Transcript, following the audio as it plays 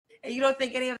And you don't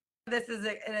think any of this is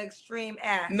an extreme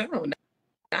ask? No,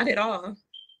 not at all.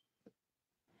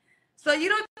 So you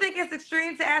don't think it's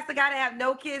extreme to ask the guy to have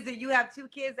no kids and you have 2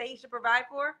 kids that he should provide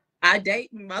for? I date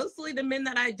mostly the men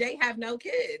that I date have no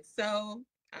kids, so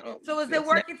I don't. So is it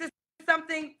working to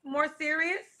something more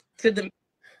serious? To the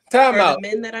time out. The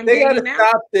men that I'm they dating gotta now?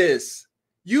 stop this.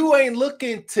 You ain't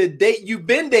looking to date. You've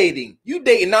been dating. You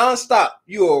dating nonstop.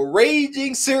 You're a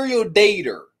raging serial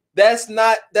dater. That's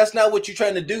not what you're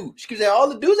trying to do. She keeps saying all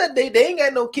the dudes that date, they ain't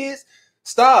got no kids.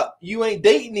 Stop. You ain't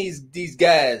dating these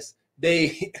guys.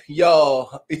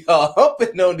 Y'all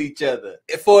humping on each other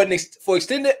for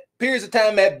extended periods of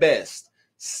time at best.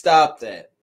 Stop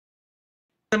that.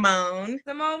 Simone,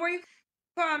 where you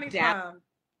calling me from?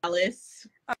 Dallas.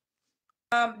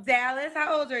 Dallas.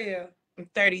 How old are you? I'm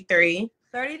 33.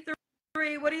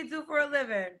 33. What do you do for a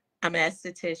living? I'm an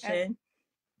esthetician.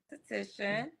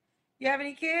 You have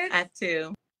any kids? I have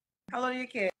 2. How old are your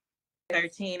kids?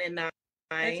 13 and 9.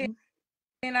 13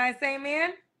 and 9. Same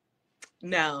man?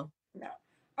 No.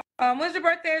 When's your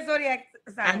birthday or zodiac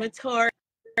sign? I'm a Taurus.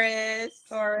 May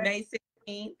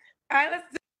 16th. All right,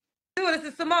 let's do it.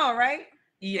 This is Simone, right?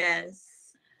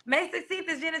 Yes. May 16th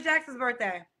is Janet Jackson's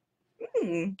birthday.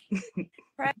 You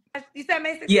said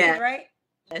May 16th, right?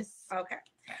 Yes. Okay.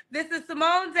 This is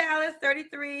Simone Dallas,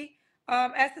 33,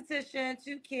 esthetician,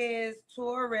 2 kids,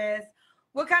 Taurus.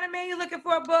 What kind of man you looking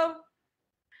for, boo?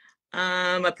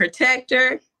 A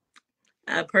protector,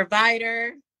 a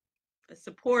provider, a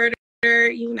supporter,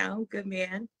 good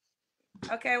man.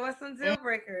 Okay, what's some deal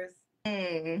breakers?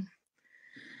 I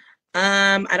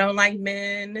don't like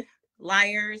men,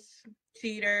 liars,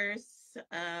 cheaters,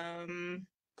 men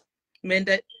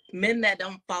that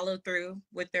don't follow through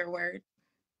with their word.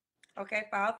 Okay,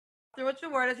 follow through with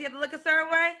your word. Does he have to look a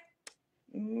certain way?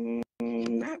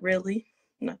 Not really.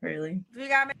 Do you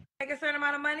gotta make a certain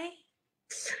amount of money?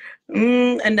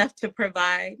 Enough to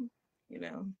provide,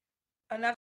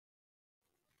 Enough.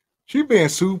 She been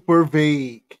super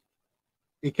vague.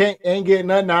 You ain't getting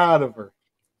nothing out of her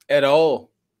at all.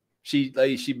 She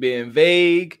being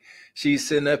vague. She's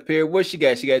sitting up here. What she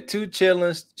got? She got 2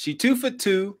 chillings. She 2 for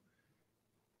 2.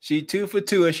 She 2 for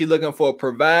 2, and she looking for a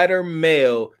provider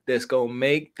male that's gonna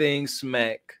make things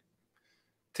smack.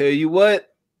 Tell you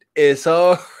what, it's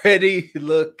already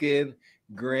looking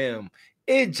grim.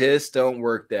 It just don't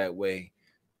work that way.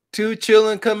 2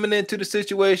 chilling coming into the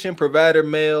situation, provider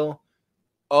male,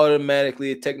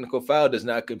 automatically a technical foul does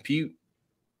not compute.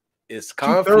 It's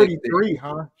conflict. 33,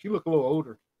 huh? She look a little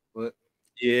older, but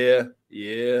yeah.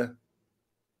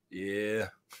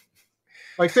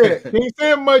 Like I said, he ain't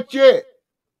saying much yet.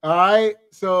 All right,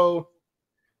 so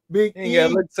Big he got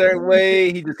to look a certain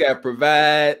way. He just got to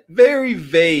provide. Very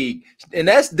vague, and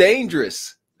that's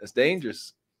dangerous.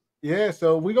 Yeah,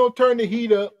 so we're gonna turn the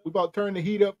heat up. We're about to turn the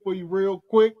heat up for you real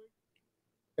quick,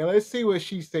 and let's see what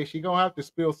she says. She gonna have to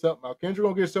spill something out. Kendra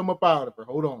gonna get something up out of her.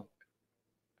 Hold on.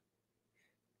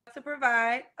 To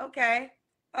provide, okay.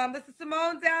 This is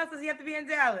Simone Dallas. Does he have to be in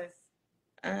Dallas?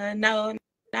 No,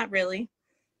 not really.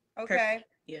 Okay.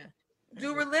 Yeah.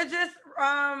 Do religious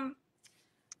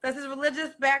does his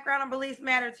religious background and beliefs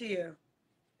matter to you?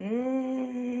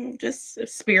 Just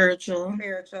spiritual.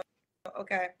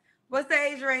 Okay. What's the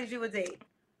age range you would date?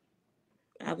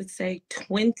 I would say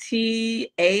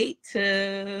 28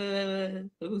 to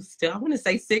I want to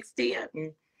say 60.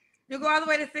 You go all the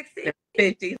way to 60?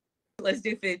 50. Let's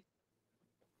do 50.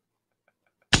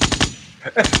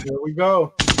 There we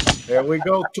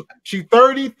go. She's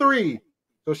 33.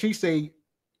 So she say,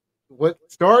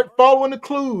 start following the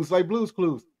clues, like Blue's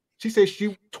Clues. She says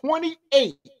she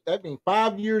 28. That means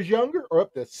 5 years younger or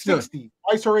up to 60.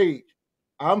 Twice her age.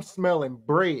 I'm smelling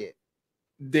bread.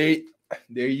 There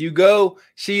you go.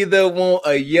 She either want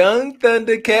a young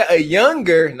Thundercat, a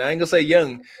younger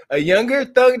Thundercat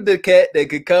that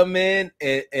could come in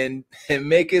and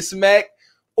make it smack,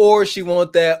 or she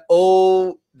want that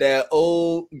old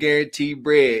guaranteed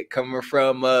bread coming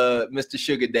from Mr.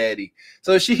 Sugar Daddy.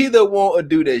 So she either want a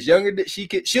dude that's younger that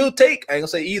she'll take, I ain't gonna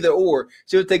say either or,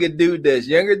 she'll take a dude that's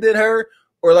younger than her,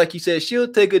 or like you said, she'll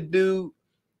take a dude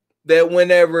that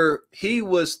whenever he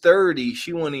was 30,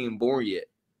 she wasn't even born yet.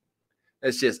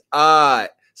 That's just odd.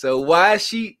 So why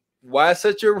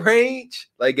such a range?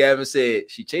 Like Gavin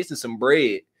said, she chasing some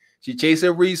bread. She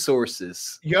chasing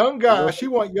resources. Young guy. She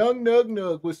want young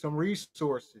nug with some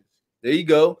resources. There you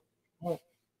go.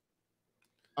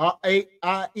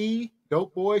 A-I-E,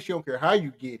 dope boy. She don't care how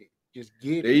you get it. Just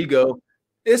get it. There you go.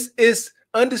 It's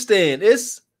understand.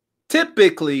 It's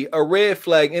typically a red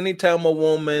flag anytime a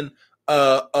woman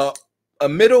a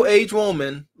middle-aged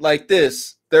woman like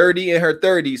this, 30 in her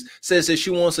 30s, says that she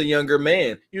wants a younger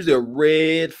man, usually a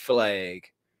red flag.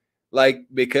 Like,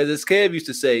 because as Kev used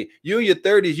to say, you in your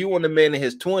 30s, you want a man in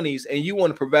his 20s, and you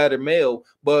want to provide a male,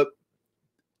 but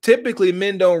typically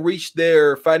men don't reach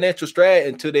their financial strat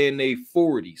until they're in their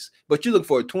 40s. But you look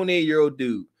for a 28-year-old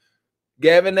dude.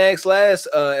 Gavin asked last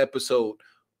episode,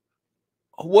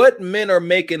 what men are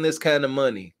making this kind of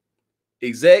money?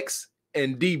 Execs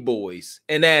and D-boys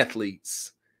and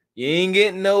athletes. You ain't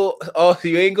getting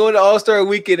you ain't going to All-Star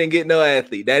Weekend and get no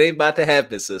athlete. That ain't about to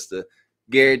happen, sister.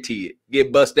 Guarantee it.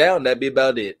 Get bust down, that'd be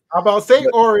about it. How about say,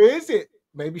 or is it?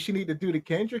 Maybe she need to do the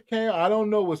Kendra cam. I don't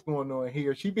know what's going on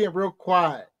here. She being real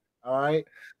quiet. All right.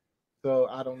 So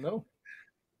I don't know.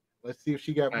 Let's see if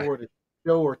she got more to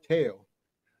show or tell.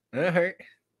 All right.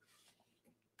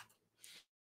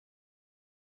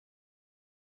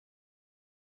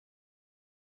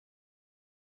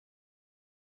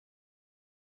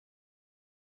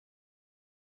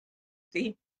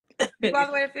 See? You all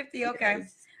the way to 50. Okay.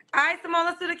 Yes. All right, Simone,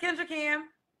 let's do the Kendra cam.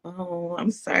 Oh,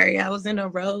 I'm sorry. I was in a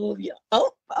robe.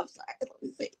 Oh, I'm sorry. Let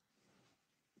me see.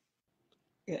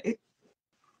 Yeah.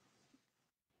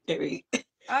 There we go.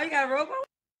 Oh, you got a robe on?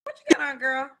 What you got on,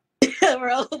 girl?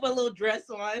 Robe, a little dress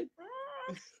on.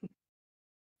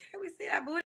 Can we see that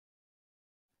booty?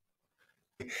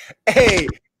 Hey.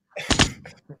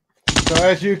 So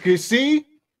as you can see,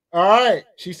 all right.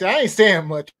 She said, I ain't saying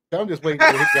much. I'm just waiting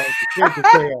for hit to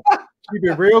say. She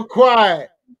been real quiet.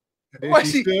 Why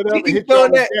she keep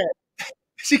throwing that?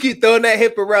 She keep throwing that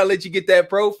hip around, let you get that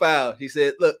profile. She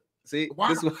said, look, see, wow.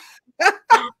 This one.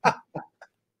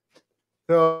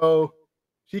 So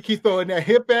she keeps throwing that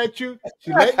hip at you.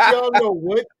 She let y'all know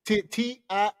what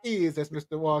T.I. is, as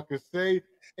Mr. Walker say.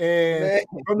 And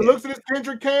from the looks of this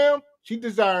Kendra cam, she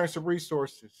desiring some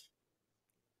resources.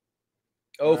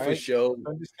 Oh, right? For sure.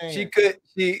 Understand.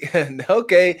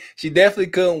 Okay. She definitely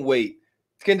couldn't wait.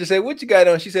 Kendra said, what you got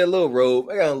on? She said, a little robe.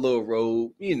 I got a little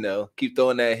robe. You know, keep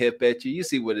throwing that hip at you. You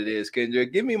see what it is,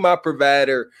 Kendra. Give me my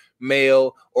provider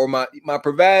male, or my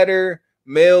provider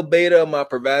male beta, or my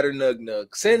provider nug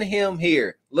nug. Send him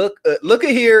here. Look at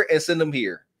here and send him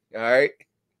here. All right.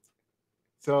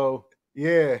 So,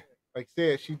 yeah, like I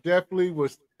said, she definitely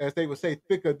was, as they would say,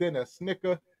 thicker than a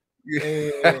snicker.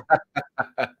 And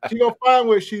she gonna find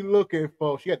what she looking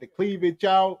for. She got the cleavage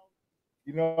out.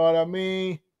 You know what I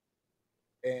mean?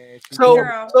 And so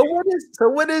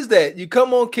what is that? You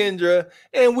come on, Kendra,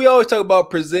 and we always talk about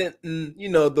presenting,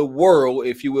 the world,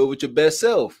 if you will, with your best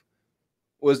self.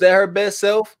 Was that her best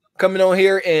self coming on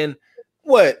here and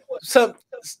what? Something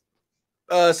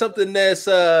that's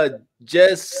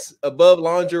just above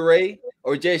lingerie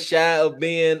or just shy of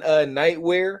being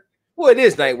nightwear? Well, it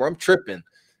is nightwear. I'm tripping.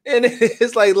 And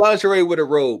it's like lingerie with a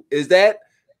robe. Was that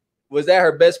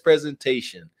her best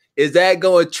presentation? Is that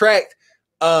going to attract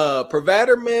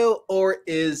provider male, or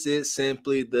is it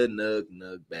simply the nug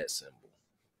nug bat symbol?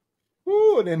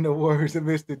 Ooh, and in the words of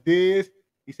Mr. Diz,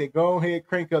 he said, go ahead,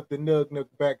 crank up the nug nug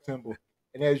back symbol.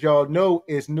 And as y'all know,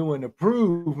 it's new and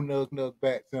approved nug nug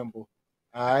back symbol.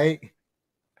 All right.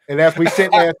 And as we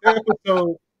said last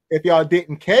episode, if y'all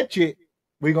didn't catch it,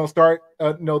 we're gonna start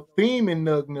theming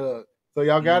nug nug. So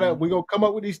y'all we're gonna come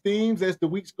up with these themes as the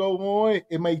weeks go on.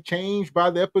 It may change by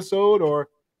the episode,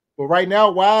 but right now,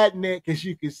 wide neck, as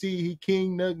you can see, he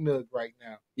king nug nug right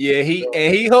now. Yeah,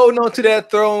 he holding on to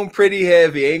that throne pretty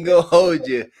heavy. Ain't gonna hold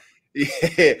you.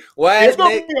 Yeah, wide it's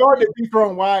gonna neck. be hard to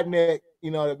dethrone wide neck.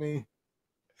 You know what I mean?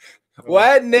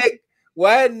 Wide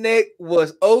neck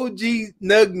was OG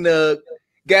nug nug.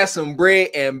 Got some bread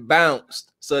and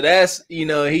bounced. So that's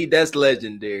that's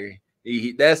legendary.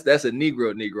 That's a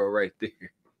Negro right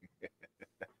there.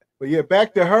 But yeah,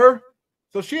 back to her.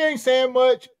 So she ain't saying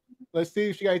much. Let's see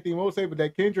if she got anything more to say. But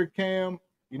that Kendra cam,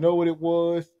 you know what it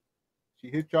was. She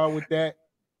hit y'all with that.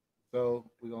 So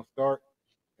we're gonna start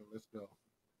and let's go.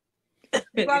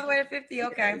 All the way to 50.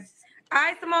 Okay. All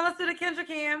right, Simone, let's do the Kendra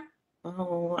cam.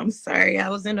 Oh, I'm sorry. I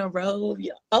was in a robe.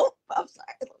 Oh, I'm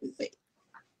sorry. Let me see.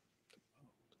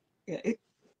 Yeah.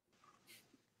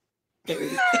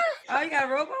 Oh, you got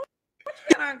a robe on? What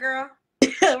you got on, girl?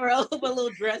 Robe, a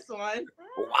little dress on. Let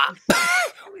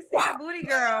me see that booty,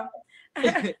 girl.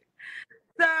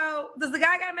 So, does the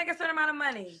guy got to make a certain amount of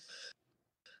money?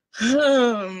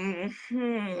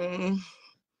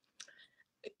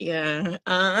 Yeah.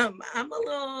 I'm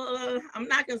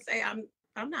not gonna say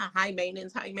I'm not high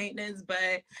maintenance, but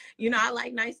I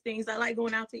like nice things. I like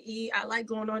going out to eat. I like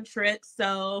going on trips.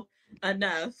 So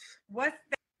enough. What's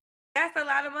that? That's a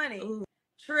lot of money. Ooh.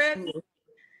 Trips.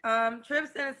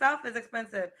 Trips in itself is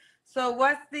expensive. So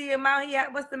what's the amount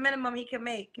what's the minimum he can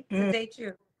make to date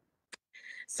you?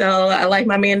 So I like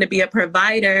my man to be a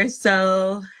provider.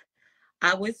 So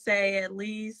I would say at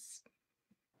least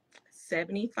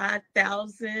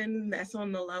 75,000. That's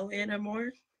on the low end or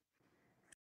more.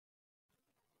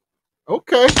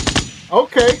 Okay.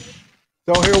 Okay.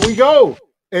 So here we go.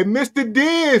 And Mr.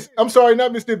 Diz, I'm sorry,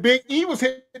 not Mr. Big E was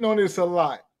hitting on this a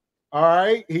lot. All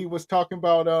right. He was talking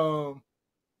about I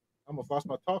almost lost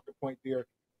my talking point there.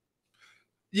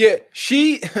 Yeah,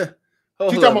 she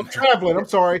She's talking about traveling. I'm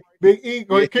sorry. Big E,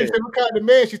 Yeah. Ken said, what kind of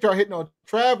man? She started hitting on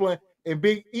traveling. And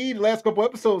Big E, the last couple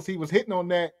episodes, he was hitting on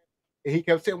that. And he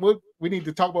kept saying, well, we need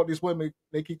to talk about this women.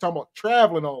 They keep talking about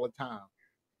traveling all the time.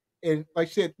 And like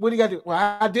she said, what do you got to do?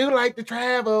 Well, I do like to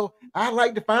travel. I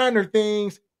like to find her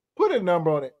things. Put a number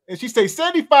on it. And she say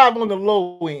 75 on the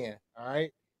low end. All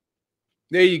right.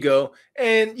 There you go.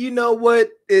 And you know what?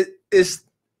 It's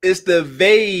the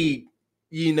vague,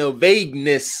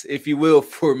 vagueness, if you will,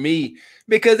 for me.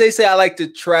 Because they say I like to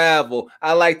travel.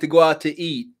 I like to go out to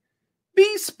eat.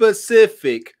 Be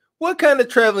specific. What kind of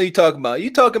traveling are you talking about?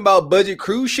 You talking about budget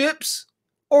cruise ships?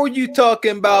 Or you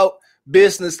talking about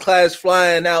business class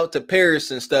flying out to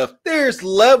Paris and stuff? There's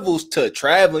levels to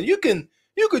traveling. You could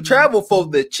travel for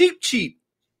the cheap.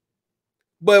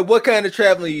 But what kind of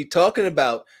traveling are you talking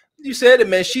about? You said it,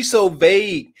 man. She's so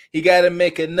vague. He got to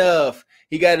make enough.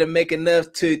 He got to make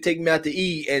enough to take me out to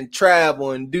eat and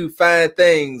travel and do fine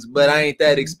things, but I ain't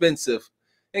that expensive.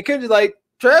 And Kendra's like,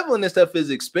 traveling and stuff is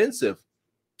expensive.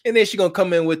 And then she's going to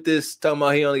come in with this, talking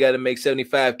about he only got to make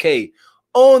 $75K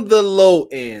on the low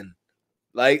end.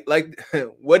 Like,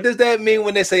 what does that mean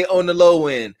when they say on the low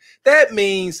end? That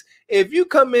means if you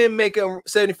come in making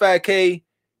 $75K,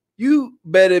 you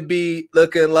better be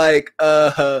looking like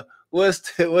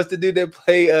what's the dude that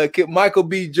play Michael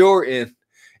B. Jordan,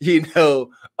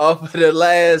 off of the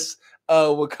last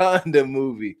Wakanda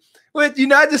movie. Which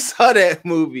I just saw that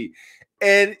movie,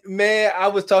 and man, I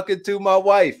was talking to my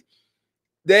wife.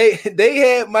 They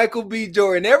had Michael B.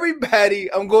 Jordan.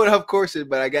 Everybody, I'm going off course,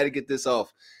 but I got to get this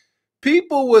off.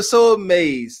 People were so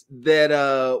amazed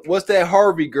that what's that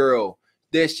Harvey girl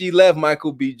that she left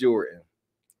Michael B. Jordan.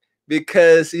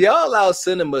 Because y'all allow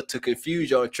cinema to confuse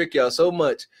y'all and trick y'all so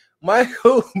much.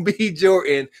 Michael B.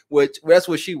 Jordan, which that's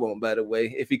what she want, by the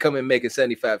way, if he come in making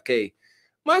 $75K.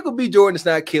 Michael B. Jordan is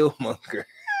not Killmonger.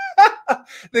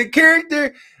 The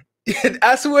character,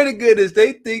 I swear to goodness,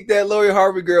 they think that Lori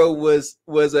Harvey girl was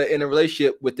in a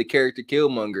relationship with the character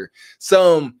Killmonger.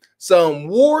 Some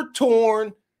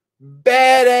war-torn,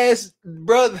 badass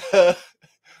brother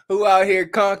who out here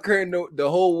conquering the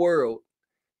whole world.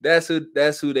 That's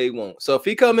who they want. So if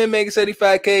he come in making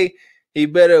 $75K, he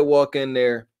better walk in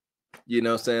there,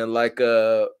 saying like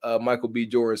Michael B.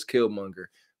 Jordan's Killmonger.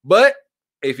 But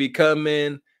if he come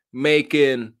in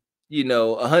making,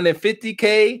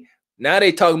 $150K, now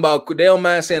they talking about, they don't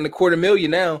mind saying $250,000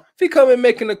 now. If he come in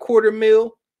making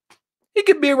 $250,000, he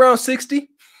could be around 60.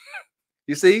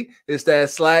 You see, it's that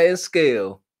sliding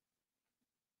scale.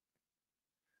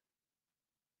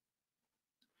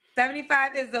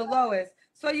 75 is the lowest.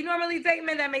 So you normally date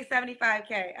men that make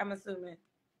 $75K, I'm assuming.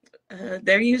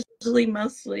 They're usually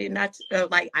mostly not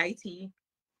like IT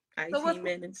so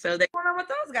men, and so they. What's going on with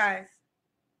those guys?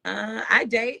 I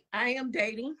am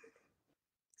dating.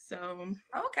 So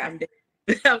okay,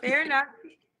 fair enough.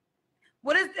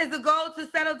 What is the goal to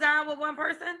settle down with one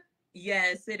person?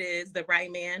 Yes, it is the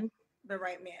right man. The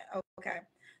right man. Okay.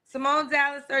 Simone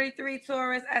Dallas, 33,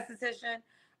 Taurus, esthetician.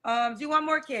 Do you want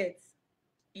more kids?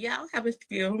 Yeah, I'll have a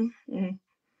few.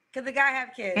 Could the guy have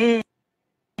kids?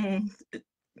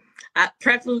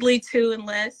 Preferably 2 and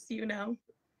less, 2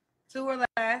 or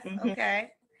less. Okay.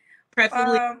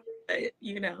 Preferably,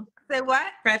 Say what?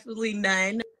 Preferably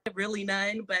none, really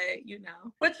none, but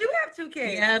But you have 2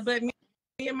 kids. Yeah, but me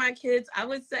and my kids, I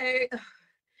would say,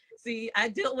 see, I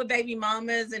deal with baby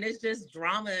mamas, and it's just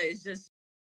drama. It's just.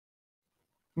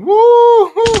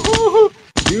 Woo!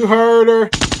 You heard her.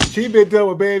 She been dealing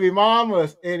with baby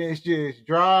mamas, and it's just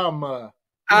drama.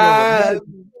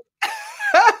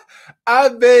 I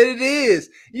bet it is.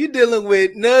 You dealing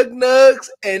with nug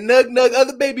and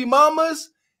other baby mamas,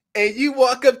 and you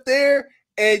walk up there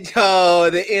and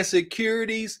the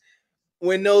insecurities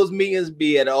when those meetings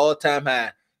be at an all-time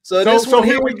high. So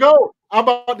here we go. I'm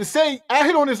about to say, I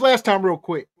hit on this last time real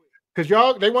quick because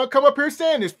they want to come up here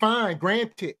saying it's fine,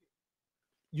 granted.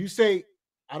 You say,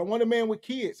 I don't want a man with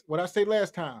kids. What I say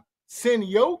last time, send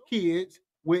your kids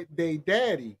with their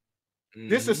daddy. Mm-hmm.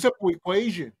 This is a simple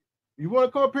equation. You want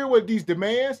to come up here with these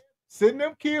demands, send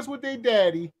them kids with their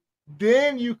daddy,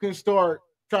 then you can start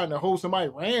trying to hold somebody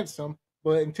ransom.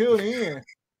 But until then,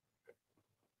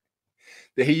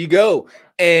 there you go.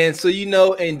 And so,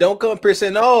 and don't come up here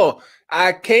saying, oh,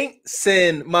 I can't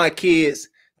send my kids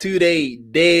to they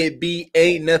deadbeat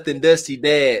ain't nothing dusty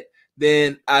dad.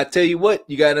 Then I tell you what,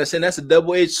 you gotta understand that's a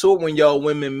double-edged sword when y'all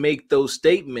women make those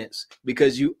statements,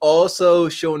 because you also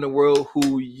showing the world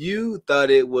who you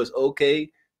thought it was okay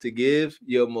to give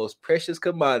your most precious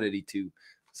commodity to.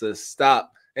 So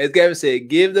stop. As Gavin said,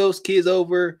 give those kids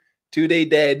over to their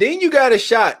dad. Then you got a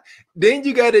shot. Then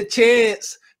you got a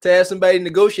chance to have somebody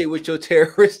negotiate with your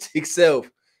terroristic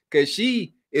self, because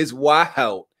she is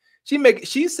wild.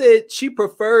 She said she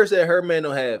prefers that her man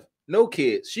don't have no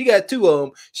kids. She got 2 of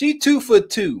them. She 2 for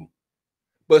 2.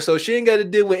 But so she ain't got to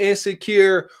deal with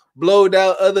insecure, blowed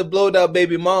out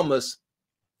baby mamas.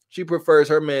 She prefers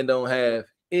her man don't have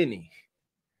any.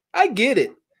 I get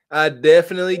it. I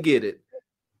definitely get it.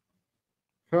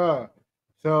 Huh.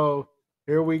 So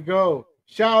here we go.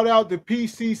 Shout out to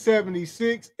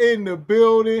PC76 in the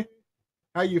building.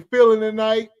 How you feeling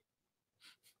tonight?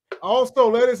 Also,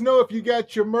 let us know if you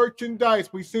got your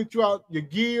merchandise. We sent you out your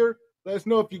gear. Let us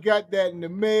know if you got that in the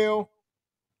mail.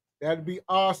 That'd be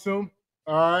awesome.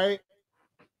 All right.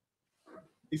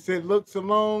 He said, look,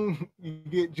 Salone, you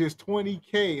get just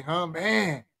 20K, huh?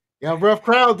 Man, y'all rough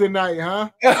crowd tonight, huh?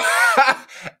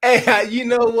 Hey, you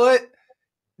know what?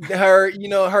 Her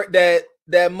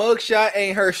that mugshot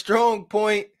ain't her strong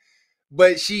point,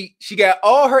 but she got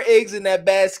all her eggs in that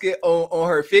basket on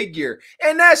her figure.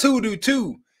 And that's Hoodoo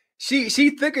too. She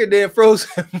thicker than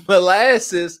frozen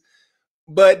molasses.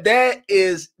 But that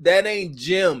ain't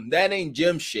Jim. That ain't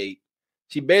Jim shape.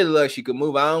 She barely like she could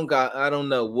move. I don't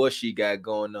know what she got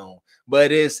going on.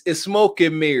 But it's smoke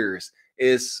and mirrors.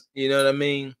 It's, you know what I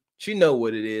mean? She know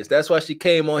what it is. That's why she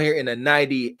came on here in a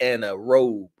 90 and a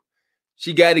robe.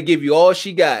 She got to give you all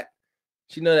she got.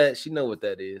 She know what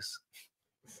that is.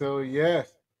 So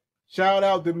yes. Shout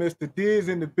out to Mr. Diz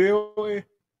in the building.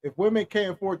 If women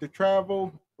can't afford to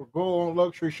travel or go on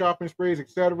luxury shopping sprees,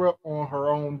 etc., on her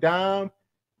own dime,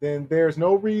 then there's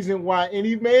no reason why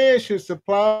any man should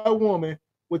supply a woman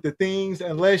with the things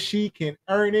unless she can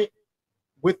earn it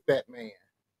with that man.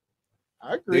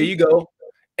 I agree. There you go.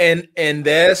 And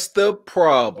that's the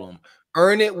problem.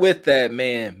 Earn it with that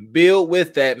man. Build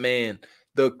with that man.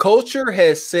 The culture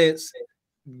has since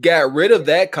got rid of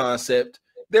that concept.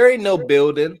 There ain't no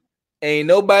building. Ain't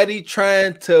nobody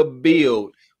trying to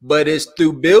build. But it's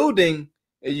through building,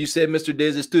 as you said, Mr.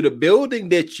 Diz, it's through the building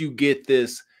that you get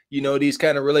this, these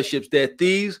kind of relationships that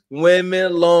these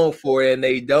women long for, and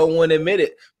they don't want to admit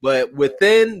it. But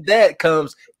within that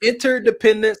comes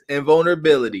interdependence and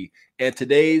vulnerability. And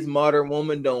today's modern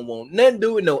woman don't want nothing to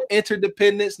do with no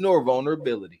interdependence nor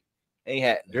vulnerability. Ain't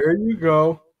happening. There you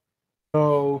go.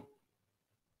 So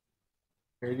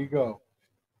there you go.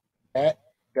 That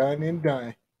done and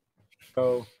done.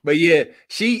 So, but yeah,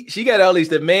 she got all these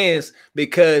demands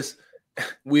because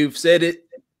we've said it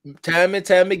time and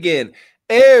time again.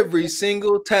 Every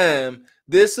single time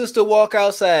this sister walk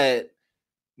outside,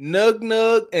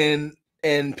 Nug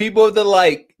and people of the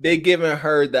like, they giving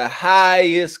her the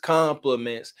highest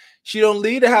compliments. She don't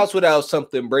leave the house without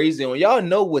something brazen on. Y'all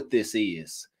know what this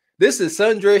is. This is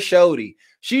Sundress Shody.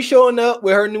 She showing up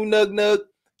with her new Nug,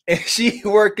 and she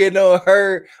working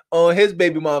on his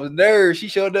baby mama's nerves. She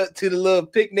showed up to the little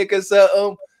picnic or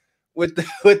something with the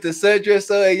sundress.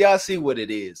 So and y'all see what it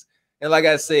is. And like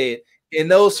I said, in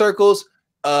those circles,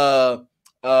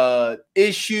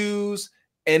 issues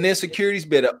and insecurities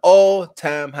been at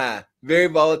all-time high. Very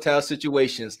volatile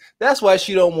situations. That's why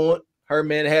she don't want her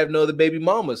man to have no other baby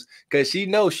mamas, because she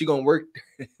knows she gonna work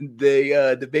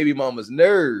the baby mama's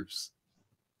nerves.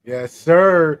 Yes,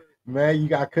 sir.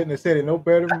 Man, I couldn't have said it no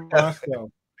better than myself.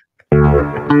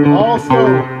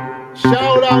 Also,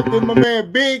 shout out to my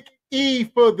man Big E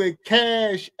for the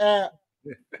Cash App.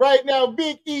 Right now,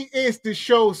 Big E is the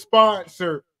show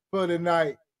sponsor for the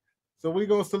night. So we're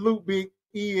going to salute Big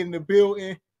E in the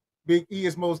building. Big E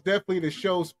is most definitely the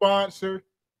show sponsor.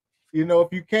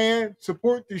 If you can,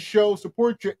 support the show,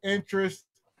 support your interests.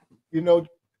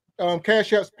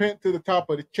 Cash App's pinned to the top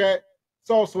of the chat. It's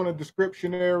also in the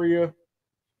description area.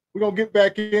 We're going to get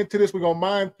back into this. We're going to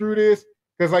mine through this.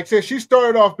 Because like I said, she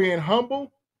started off being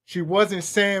humble. She wasn't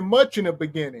saying much in the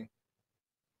beginning.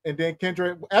 And then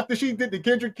Kendra, after she did the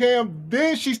Kendra cam,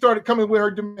 then she started coming with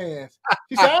her demands.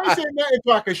 She said, I ain't saying nothing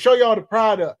until I can show y'all the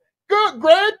product. Good,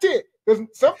 granted. Because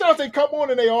sometimes they come on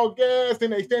and they all gassed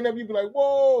and they stand up and you be like,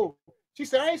 whoa. She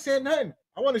said, I ain't saying nothing.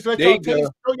 I want to let y'all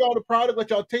taste, show y'all the product, let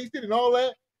y'all taste it and all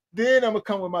that. Then I'm going to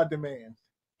come with my demands.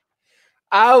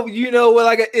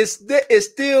 It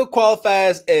still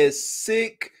qualifies as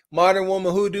sick modern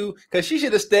woman hoodoo, because she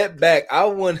should have stepped back. I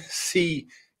want to see,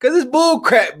 because it's bull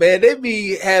crap, man. They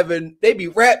be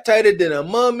wrapped tighter than a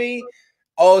mummy.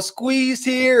 all squeezed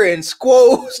here and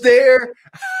squoze there.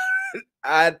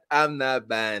 I'm not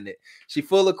buying it. She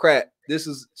full of crap. This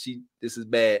is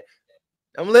bad.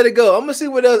 I'm gonna let it go. I'm gonna see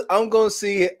what else. I'm gonna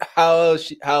see how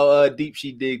deep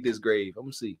she dig this grave. I'm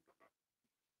gonna see.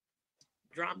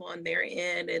 Drama on their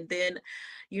end, and then,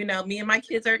 you know, me and my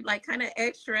kids are like kind of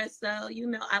extra, so you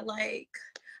know, I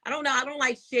don't know, I don't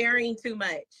like sharing too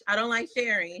much. I don't like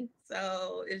sharing,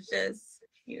 so it's just,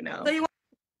 you know. So you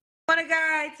want a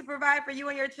guy to provide for you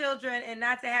and your children, and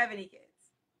not to have any kids?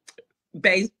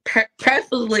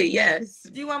 Preferably, yes.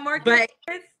 Do you want more kids?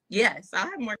 Yes, I'll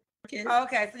have more kids. Oh,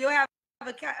 okay, so you'll have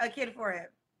a kid for him.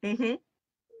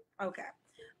 Mm-hmm. Okay.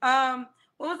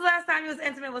 When was the last time you was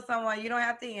intimate with someone? You don't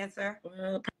have to answer.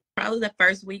 Probably the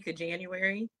first week of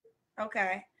January.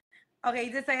 Okay. Okay,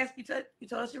 you did say you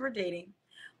told us you were dating.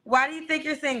 Why do you think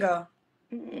you're single?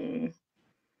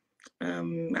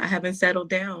 I haven't settled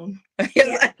down. I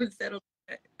haven't settled.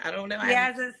 I don't know. He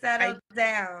hasn't settled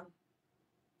down.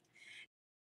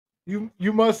 You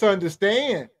must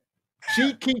understand.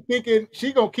 She keep thinking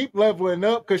she gonna keep leveling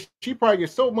up because she probably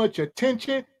gets so much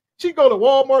attention. She go to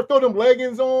Walmart, throw them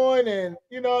leggings on, and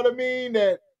you know what I mean,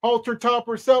 that halter top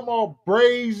or something all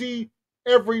brazy.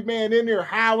 Every man in there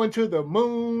howling to the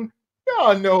moon.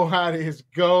 Y'all know how this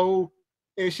go.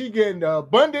 And she getting the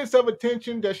abundance of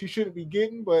attention that she shouldn't be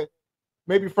getting, but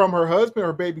maybe from her husband,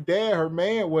 her baby dad, her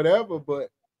man, whatever. But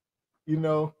you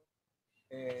know,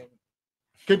 and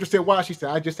Kendra said, why? She said,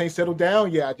 I just ain't settled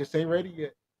down yet. I just ain't ready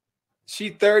yet.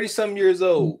 She 30-some years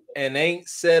old and ain't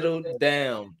settled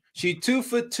down. She 2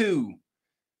 for 2.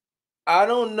 I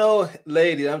don't know,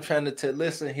 ladies. I'm trying to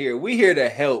listen here. We here to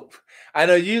help. I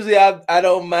know usually I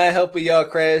don't mind helping y'all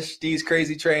crash these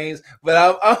crazy trains,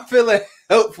 but I'm feeling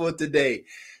helpful today.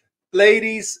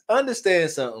 Ladies,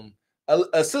 understand something.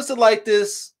 A sister like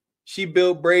this, she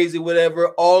built brazy, whatever.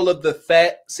 All of the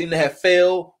fat seem to have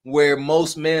failed where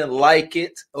most men like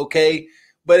it, okay?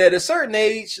 But at a certain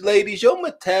age, ladies, your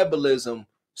metabolism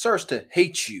starts to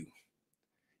hate you.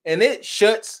 And it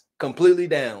shuts completely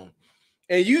down.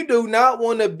 And you do not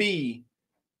want to be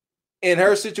in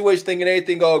her situation thinking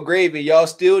everything all gravy. Y'all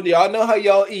know how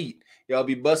y'all eat. Y'all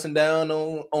be busting down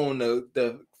on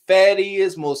the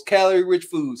fattiest, most calorie-rich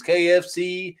foods,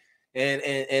 KFC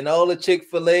and all the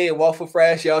Chick-fil-A and waffle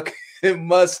fries y'all can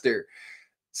muster.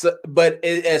 So, but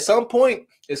at some point,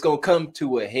 it's going to come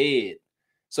to a head.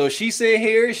 So she's sitting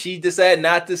here. She decided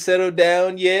not to settle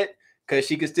down yet because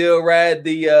she can still ride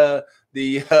the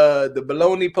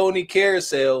baloney pony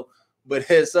carousel.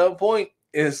 But at some point,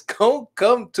 it's gonna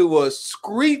come to a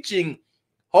screeching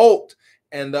halt,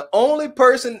 and the only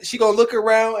person she gonna look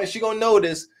around and she gonna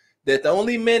notice that the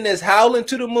only men that's howling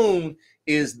to the moon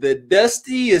is the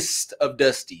dustiest of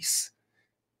dusties,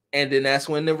 and then that's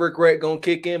when the regret gonna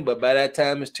kick in. But by that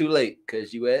time, it's too late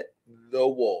because you at the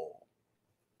wall.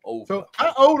 Over. So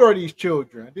how old are these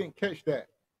children? I didn't catch that.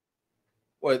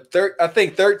 What, I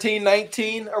think 13,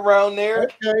 19, around there.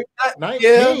 Okay, 19.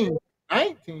 Yeah.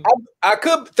 19. I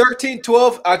could 13,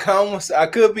 12. I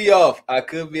could be off. I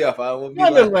won't be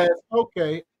Nonetheless,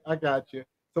 okay, I got you.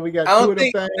 So we got two of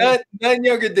them things. None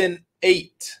younger than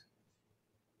 8.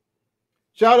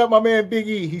 Shout out my man Big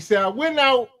E. He said I went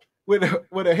out with a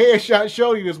headshot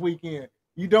shorty this weekend.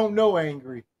 You don't know,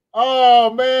 angry.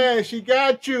 Oh man, she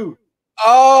got you.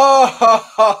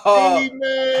 Oh, hey,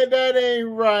 man, that ain't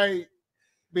right.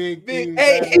 Big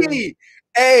E.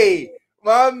 Hey.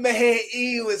 My man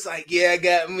E was like, yeah, I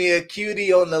got me a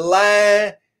cutie on the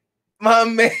line. My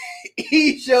man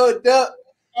E showed up.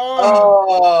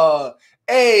 Oh,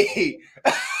 hey.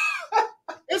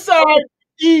 It's all right,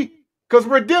 E, because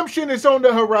redemption is on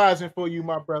the horizon for you,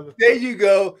 my brother. There you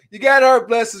go. You got our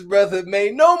blessings, brother,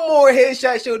 man. No more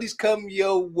headshot shorties come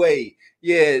your way.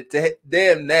 Yeah,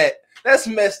 damn that. That's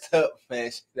messed up, man.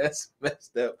 That's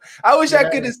messed up. I wish I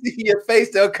could have seen your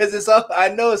face, though, because I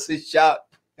know it's a shock.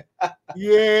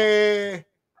 Yeah,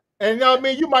 and I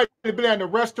mean, you might have been at a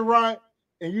restaurant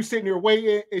and you sitting there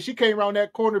waiting, and she came around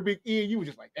that corner, Big E, and you were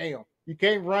just like, "Damn, you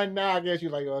can't run now." I guess you're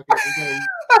like, "Okay,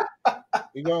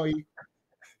 we gonna eat."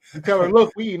 You tell her,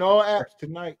 "Look, we eating all apps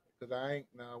tonight because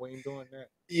we ain't doing that."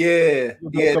 Yeah.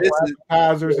 This is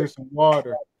appetizers and some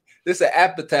water. This is an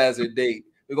appetizer date.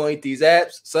 We're gonna eat these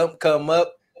apps. Something come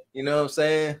up. You know what I'm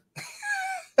saying?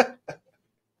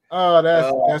 Oh,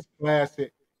 that's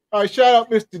classic. All right, shout out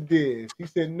Mr. Diz. He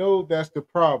said, no, that's the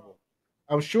problem.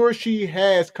 I'm sure she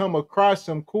has come across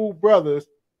some cool brothers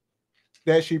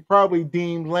that she probably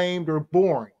deemed lame or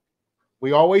boring.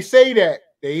 We always say that.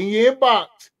 They in your inbox.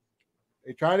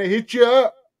 They trying to hit you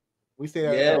up. We say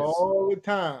that all the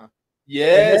time.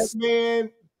 Yes. And that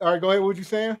man, all right, go ahead. What you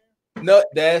saying? No,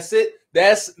 that's it.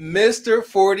 That's Mr.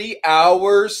 40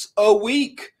 hours a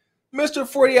week. Mr.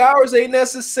 40 hours ain't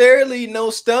necessarily no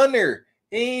stunner.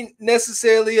 Ain't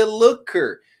necessarily a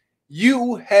looker.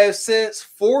 You have since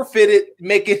forfeited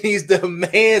making these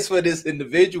demands for this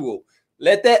individual.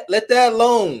 Let that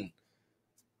alone.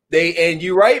 And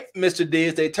you're right, Mr.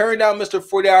 Diz. They turned down Mr.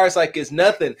 40 hours like it's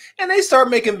nothing. And they start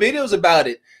making videos about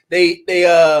it. They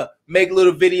make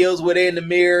little videos where they're in the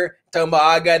mirror talking about,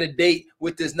 I got a date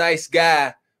with this nice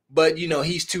guy, but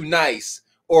he's too nice,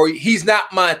 or he's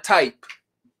not my type.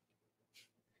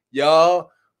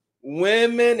 Y'all,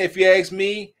 women, if you ask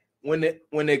me, when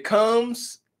it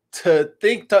comes to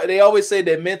they always say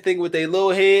that men think with their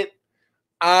little head.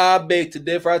 I beg to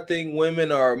differ. I think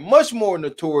women are much more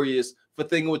notorious for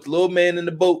thinking with the little man in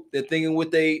the boat than thinking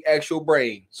with their actual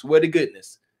brain. Swear to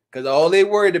goodness. Because all they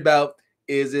worried about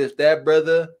is if that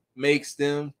brother makes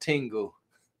them tingle.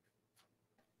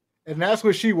 And that's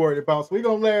what she worried about. So we're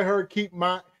going to let her keep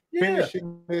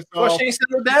finishing this off. Well, she ain't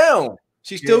settled down.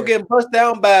 She's still getting bust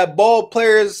down by ball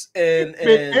players and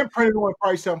imprinted on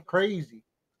probably something crazy.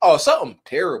 Oh, something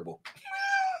terrible.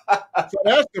 So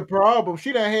that's the problem.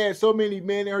 She done had so many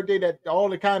men in her day that all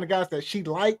the kind of guys that she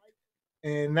liked,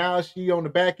 and now she on the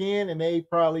back end and they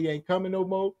probably ain't coming no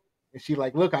more. And she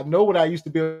like, look, I know what I used to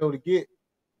be able to get.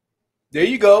 There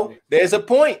you go. There's a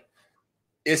point.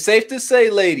 It's safe to say,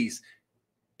 ladies,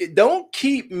 don't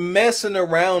keep messing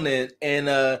around and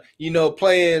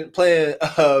playing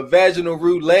vaginal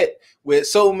roulette with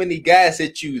so many guys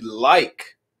that you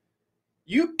like.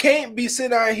 You can't be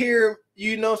sitting out here,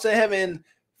 having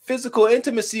physical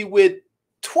intimacy with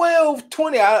 12,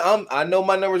 20. I know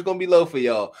my number is going to be low for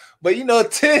y'all, but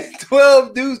 10,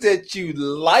 12 dudes that you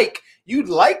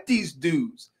like these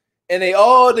dudes, and they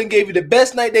all then gave you the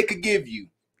best night they could give you.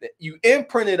 That you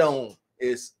imprinted on.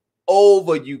 It's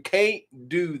over. You can't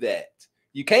do that.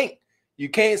 You can't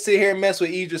sit here and mess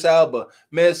with Idris Elba,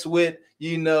 mess with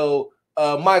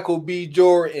Michael B.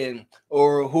 Jordan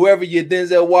or whoever your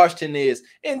Denzel Washington is,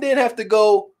 and then have to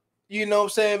go,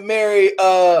 marry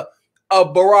a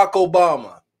Barack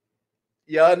Obama.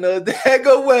 Y'all know that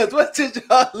go West. What did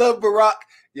y'all love Barack?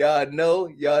 Y'all know,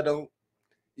 y'all don't.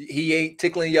 He ain't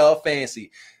tickling y'all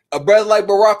fancy. A brother like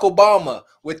Barack Obama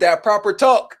with that proper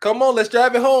talk. Come on, let's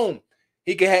drive it home.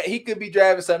 He could be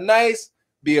driving something nice,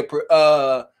 be a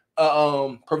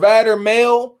provider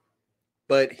male,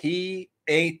 but he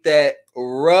ain't that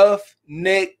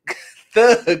roughneck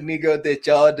thug nigga that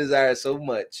y'all desire so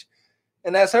much.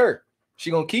 And that's her. She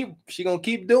gonna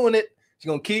keep doing it. She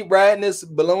gonna keep riding this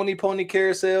baloney pony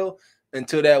carousel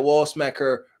until that wall smack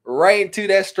her right into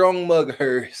that strong mug of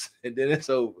hers, and then it's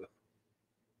over.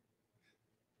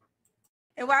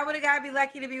 And why would a guy be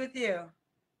lucky to be with you?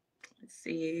 Let's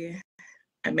see.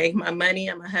 I make my money.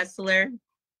 I'm a hustler.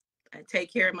 I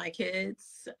take care of my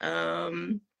kids.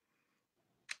 I'm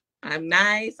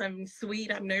nice. I'm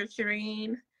sweet. I'm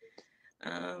nurturing.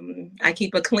 I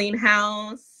keep a clean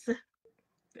house.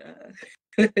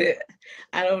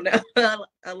 I don't know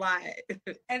a lot.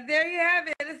 And there you have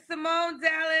it. It's Simone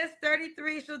Dallas,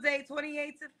 33. She'll date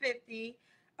 28 to 50.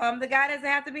 The guy doesn't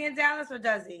have to be in Dallas, or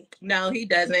does he? No, he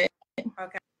doesn't.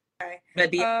 Okay.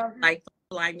 But like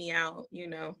fly me out,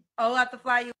 Oh, he'll have to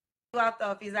fly you out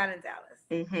though if he's not in Dallas.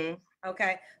 Mm-hmm.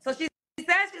 Okay. So she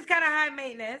says she's kind of high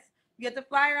maintenance. You have to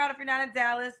fly her out if you're not in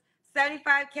Dallas.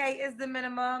 $75K is the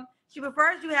minimum. She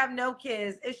prefers you have no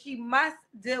kids. If she must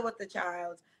deal with the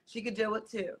child, she could deal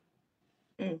with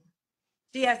 2.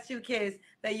 She has 2 kids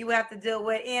that you have to deal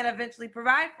with and eventually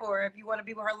provide for if you want to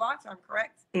be with her long term,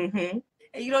 correct? Mm-hmm.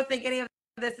 And you don't think any of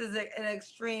this is an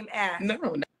extreme ask?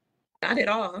 No, not at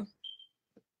all.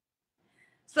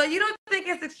 So you don't think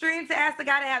it's extreme to ask the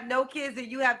guy to have no kids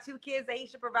and you have 2 kids that he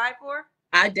should provide for?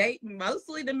 I date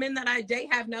mostly the men that I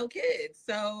date have no kids,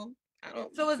 so I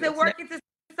don't. So is it working to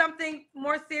something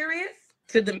more serious?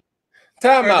 To the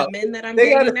time out. The men that I'm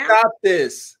they dating gotta now? Stop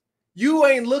this. You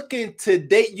ain't looking to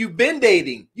date. You've been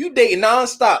dating. You dating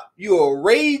nonstop. You're a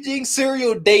raging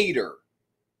serial dater.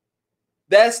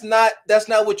 That's not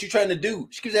what you're trying to do.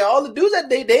 She keeps saying all the dudes that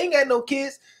date, they ain't got no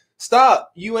kids.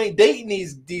 Stop. You ain't dating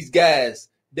these guys.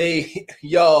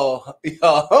 Y'all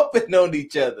humping on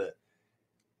each other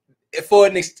for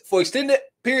extended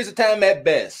periods of time at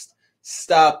best.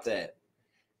 Stop that.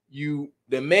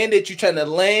 The man that you're trying to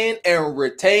land and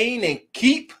retain and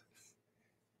keep.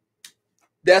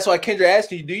 That's why Kendra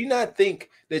asked you, do you not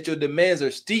think that your demands are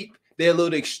steep? They're a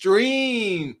little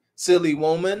extreme, silly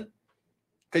woman.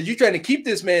 Because you're trying to keep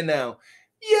this man now.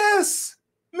 Yes,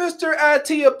 Mr.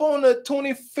 IT up on the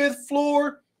 25th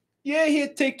floor. Yeah,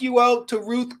 he'll take you out to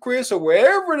Ruth Chris or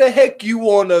wherever the heck you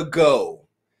want to go.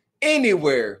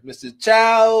 Anywhere, Mr.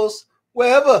 Childs,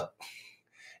 wherever.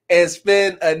 and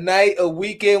spend a night, a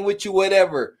weekend with you,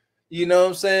 whatever. You know what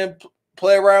I'm saying?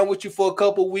 Play around with you for a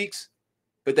couple weeks,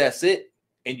 but that's it.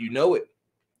 And you know it.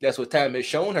 That's what time has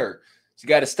shown her. So you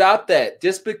got to stop that.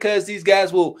 Just because these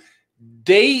guys will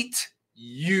date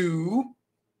you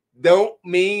don't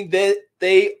mean that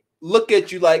they look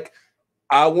at you like,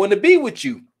 I want to be with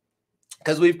you.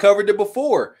 Because we've covered it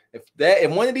before. If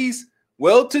one of these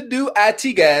well-to-do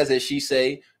IT guys, as she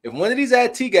say, if one of these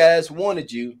IT guys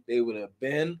wanted you, they would have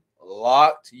been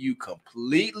locked you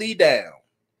completely down.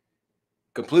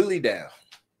 Completely down.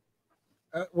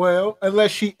 Well,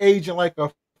 unless she aging like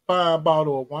a fine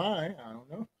bottle of wine, I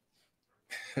don't know.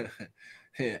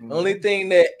 Yeah. Only thing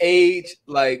that age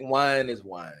like wine is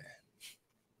wine.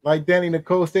 Like Danny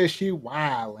Nicole says, she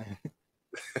wilding.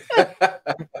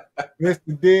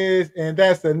 Mr. Diz, and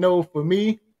that's a no for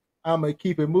me. I'm gonna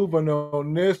keep it moving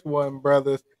on this one,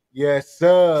 brothers. Yes,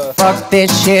 sir. Fuck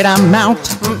this shit, I'm out.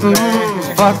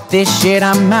 Fuck this shit,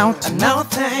 I'm out. No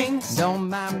thanks, don't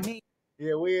mind me.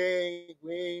 Yeah, we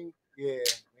ain't. Yeah,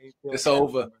 it's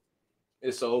over.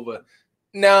 It's over.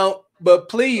 Now, but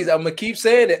please, I'm gonna keep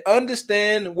saying it.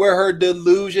 Understand where her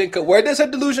delusion. Where does her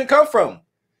delusion come from?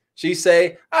 She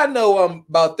say, "I know I'm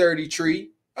about 33.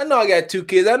 I know I got 2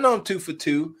 kids. I know I'm 2 for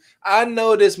 2. I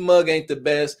know this mug ain't the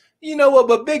best. You know what?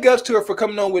 But big ups to her for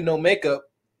coming on with no makeup.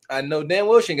 I know damn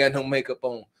well she ain't got no makeup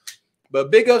on.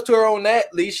 But big ups to her on that.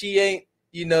 At least she ain't.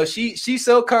 You know, she's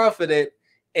so confident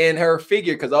in her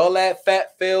figure because all that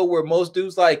fat fell where most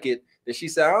dudes like it. That she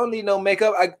said, I don't need no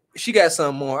makeup. She got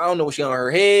something more. I don't know what she on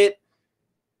her head.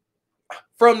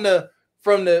 From the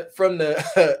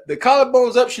the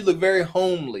collarbones up, she looked very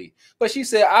homely. But she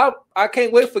said, I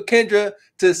can't wait for Kendra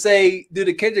to say do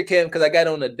the Kendra cam because I got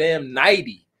on a damn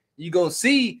 90. You gonna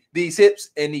see these hips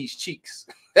and these cheeks.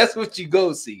 That's what you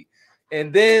go see.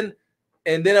 And then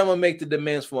I'm gonna make the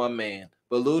demands for my man.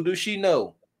 But little do she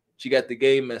know, she got the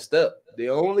game messed up. The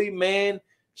only man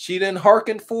she didn't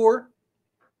hearken for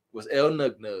was El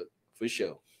Nug Nug for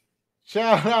sure.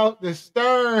 Shout out to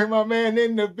Stern, my man,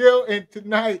 in the building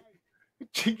tonight.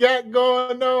 What you got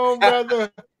going on,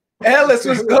 brother? Ellis,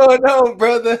 what's going on,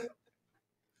 brother?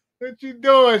 What you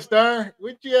doing, Stern?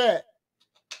 What you at?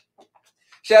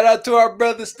 Shout out to our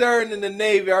brother Stern in the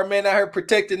Navy. Our man out here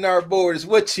protecting our borders.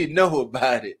 What you know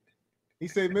about it? He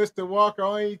said, Mr. Walker,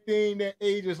 only thing that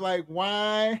ages like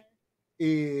wine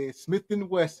is Smith &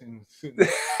 Wesson.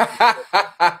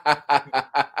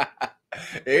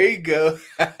 There you go.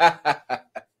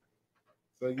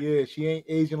 So yeah, she ain't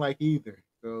aging like either.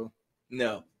 So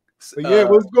no. But yeah,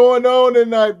 what's going on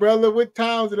tonight, brother? What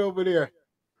time is it over there?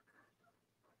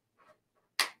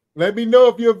 Let me know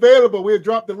if you're available. We'll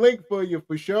drop the link for you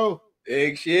for sure.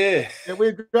 Thanks, yeah. And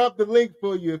we'll drop the link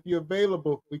for you if you're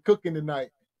available. We're cooking tonight.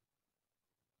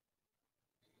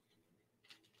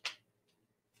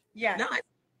 Yeah. No, I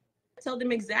told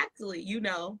them exactly. You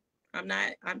know,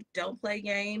 I don't play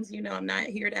games. You know, I'm not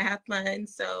here to have fun.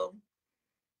 So,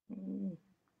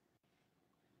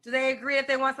 do they agree if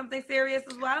they want something serious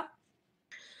as well?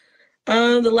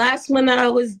 The last one that I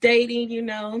was dating, you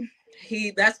know,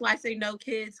 that's why I say no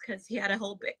kids, because he had a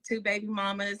whole 2 baby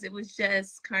mamas. It was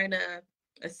just kind of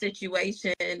a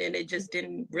situation, and it just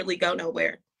didn't really go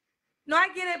nowhere. No, I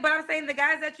get it, but I'm saying the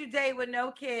guys that you date with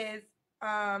no kids,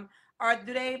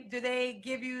 do they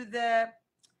give you the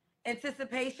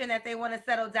anticipation that they want to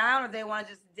settle down, or they want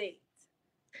to just date?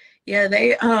 Yeah,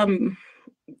 they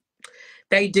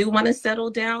do want to settle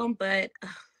down, but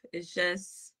it's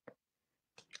just,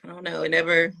 I don't know.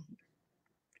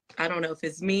 I don't know if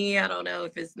it's me. I don't know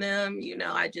if it's them. You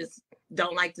know, I just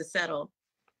don't like to settle.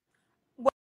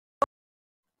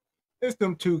 It's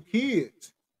them 2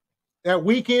 kids. That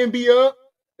weekend be up.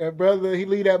 That brother, he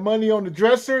leave that money on the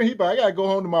dresser. He I gotta go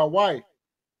home to my wife.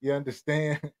 You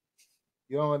understand?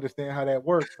 You don't understand how that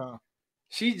works, huh?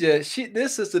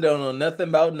 This sister don't know nothing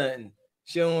about nothing.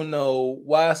 She don't know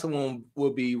why someone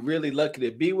would be really lucky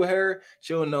to be with her.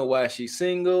 She don't know why she's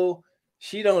single.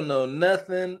 She don't know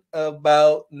nothing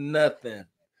about nothing.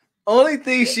 Only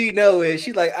thing she know is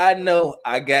she like, I know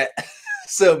I got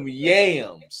some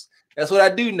yams. That's what I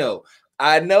do know.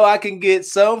 I know I can get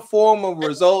some form of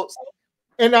results.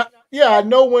 And I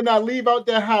know when I leave out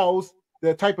that house,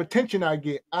 the type of attention I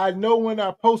get. I know when I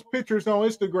post pictures on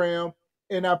Instagram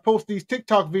and I post these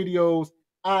TikTok videos,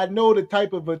 I know the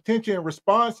type of attention and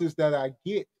responses that I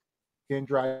get.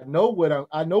 Kendra,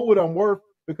 I know what I'm worth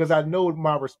because I know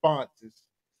my responses.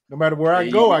 No matter where I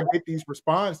go, I get these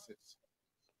responses.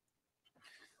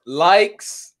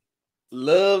 Likes,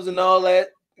 loves, and all that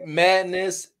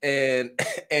madness and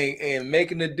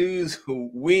making the dudes who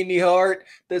weenie hard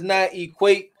does not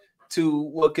equate to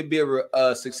what could be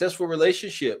a successful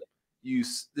relationship.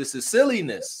 This is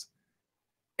silliness.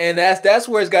 And that's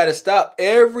where it's got to stop.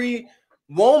 Every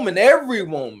woman,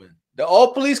 the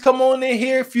all police come on in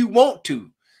here if you want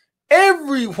to.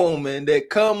 Every woman that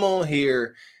come on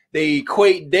here, they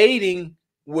equate dating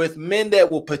with men that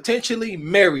will potentially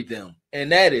marry them.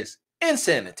 And that is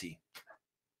insanity.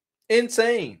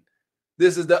 Insane.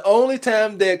 This is the only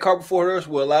time that Car Before Horse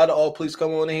will allow the all police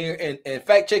come on in here and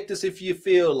fact check this if you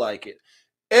feel like it.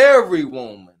 Every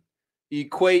woman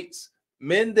equates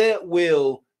men that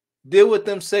will deal with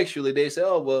them sexually. They say,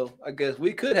 oh, well, I guess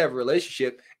we could have a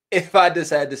relationship if I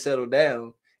decide to settle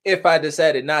down. If I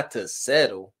decided not to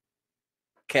settle.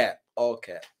 Cap, all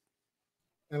cap.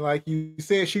 And like you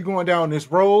said, she going down this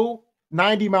road,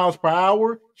 90 miles per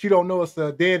hour. She don't know it's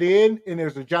a dead end, and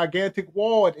there's a gigantic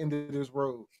wall at the end of this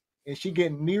road. And she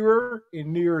getting nearer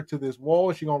and nearer to this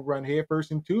wall. She gonna run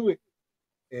headfirst into it.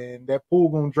 And that pool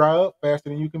gonna dry up faster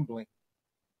than you can blink.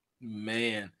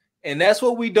 Man. And that's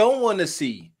what we don't want to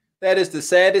see. That is the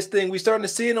saddest thing. We starting to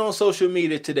see it on social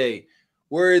media today,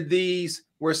 where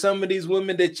some of these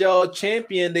women that y'all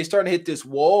champion, they starting to hit this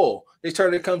wall. They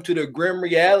starting to come to the grim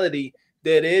reality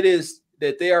that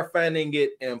they are finding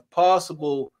it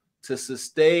impossible to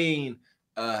sustain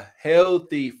a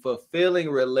healthy, fulfilling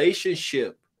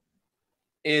relationship.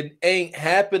 It ain't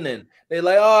happening. They're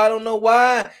like, oh, I don't know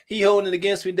why he holding it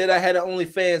against me that I had an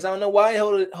OnlyFans. I don't know why he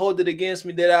hold it against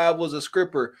me that I was a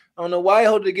scripper. I don't know why he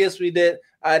hold it against me that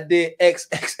I did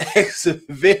XXX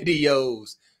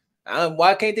videos.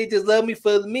 Why can't they just love me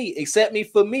for me, accept me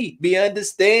for me, be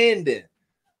understanding?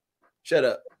 Shut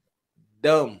up.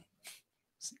 Dumb.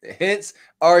 Hence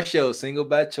our show, Single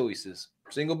by Choices.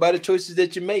 Single by the choices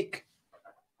that you make.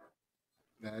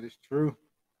 That is true.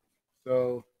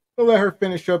 So we'll let her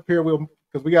finish up here.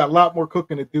 Because we got a lot more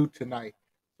cooking to do tonight.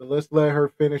 So let's let her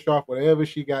finish off whatever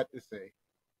she got to say.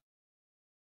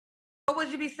 What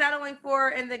would you be settling for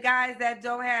in the guys that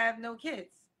don't have no kids?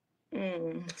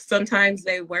 Sometimes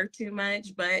they work too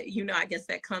much, but I guess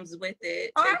that comes with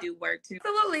it. They do work too.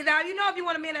 Absolutely. Now, if you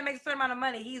want a man that makes a certain amount of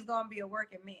money, he's going to be a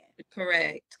working man.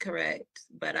 Correct.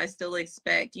 But I still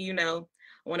expect, I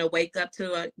want to wake up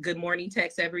to a good morning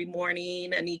text every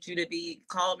morning. I need you to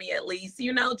call me at least,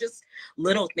 just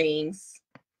little things.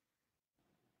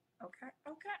 Okay.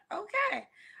 All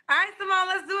right, Simone,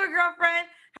 let's do it, girlfriend.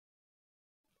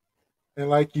 And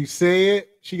like you said,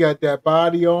 she got that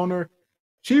body on her.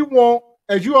 She won't,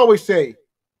 as you always say,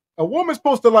 a woman's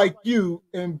supposed to like you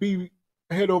and be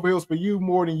head over heels for you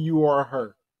more than you are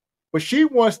her. But she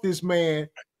wants this man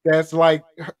that's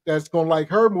gonna like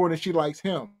her more than she likes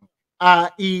him.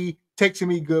 I.e., texting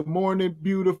me good morning,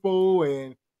 beautiful,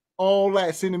 and all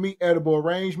that, sending me edible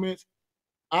arrangements.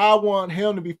 I want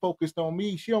him to be focused on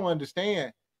me. She don't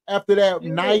understand. After that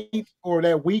night or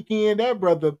that weekend, that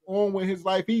brother on with his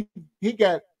life, he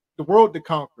got the world to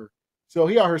conquer. So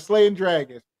he out here slaying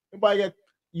dragons. Everybody got,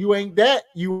 you ain't that,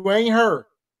 you ain't her.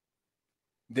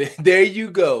 There you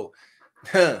go.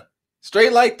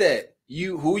 Straight like that.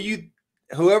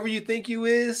 Whoever you think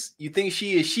you think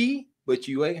she is she, but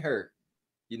you ain't her.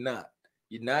 You're not.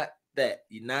 You're not that.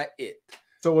 You're not it.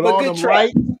 So with all them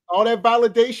rights, all that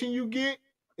validation you get,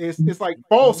 it's like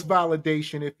false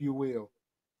validation, if you will.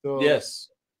 So yes.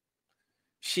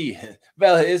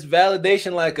 It's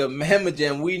validation like a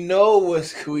mammogram. We know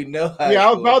how. Yeah,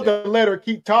 I was about to let her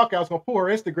keep talking. I was gonna pull her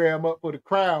Instagram up for the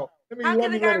crowd. How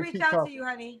can the guy reach out to you,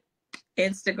 honey?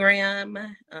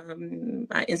 Instagram.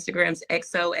 My Instagram's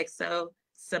XOXO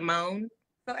Simone.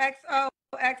 So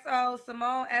XOXO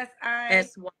Simone SIMONE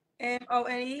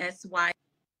SYMONE.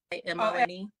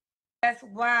 SYMONE.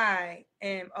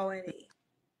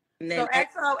 So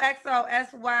XOXO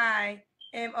SYMONE.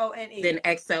 Then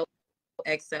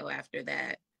XOXO after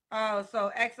that. Oh,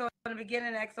 so XO in the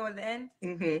beginning, XO at the end?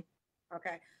 Mm-hmm.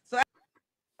 Okay.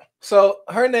 So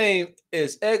her name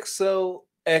is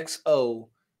XOXO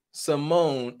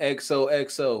Simone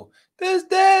XOXO. Does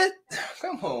that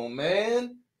come on,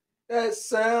 man? That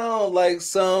sound like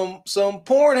some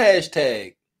porn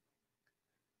hashtag.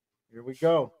 Here we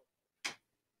go.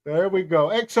 There we go.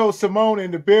 XO Simone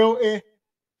in the building.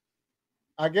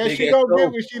 I guess Big she gonna XO.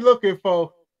 get what she looking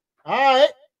for. All right.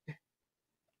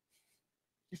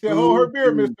 She said, hold her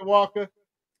beer, Mr. Walker.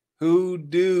 Who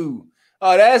do?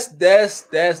 Oh, that's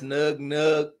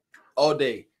Nug all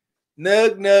day.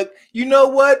 Nug. You know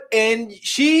what? And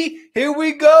here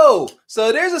we go.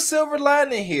 So there's a silver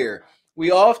lining here.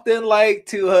 We often like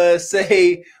to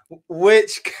say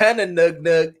which kind of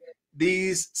Nug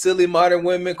these silly modern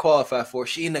women qualify for.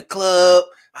 She in the club.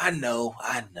 I know.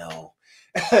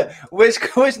 which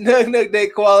Nug they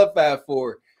qualify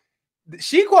for.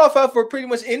 She qualified for pretty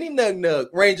much any Nug,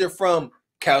 ranging from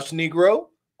couch Negro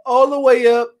all the way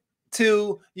up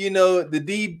to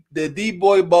the D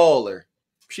boy baller.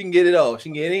 She can get it all. She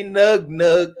can get any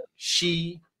nug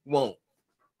she won't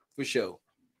for sure.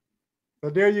 So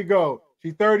there you go.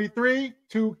 She's 33,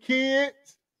 2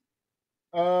 kids.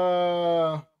 She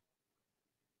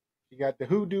got the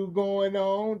hoodoo going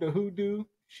on, the hoodoo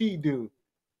she do.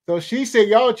 So she said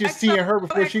y'all just seeing her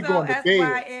before she going to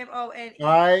bed. All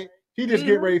right. She just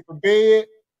get ready for bed.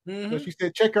 So she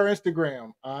said check her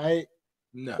Instagram. All right.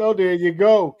 No. So there you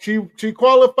go. She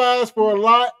qualifies for a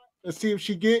lot. Let's see if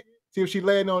she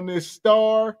land on this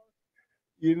star.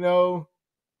 You know,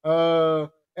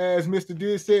 as Mr.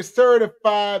 D said,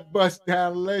 certified bust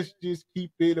down. Let's just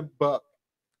keep it a buck.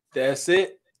 That's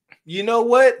it. You know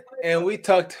what? And me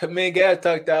and Gab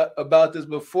talked about this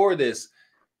before this.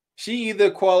 She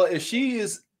either if she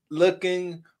is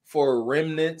looking for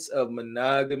remnants of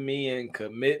monogamy and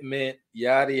commitment,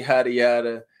 yada yada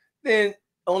yada, then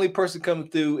only person coming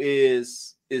through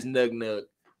is Nug Nug.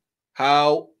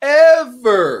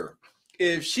 However,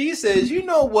 if she says, you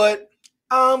know what,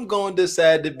 I'm going to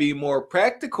decide to be more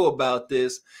practical about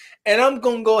this, and I'm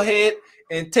going to go ahead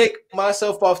and take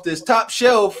myself off this top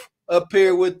shelf up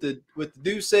here with the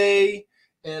Douce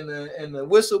and the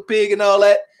Whistle Pig and all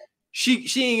that, she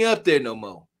ain't up there no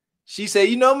more. She said,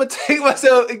 you know, I'm gonna take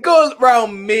myself. It goes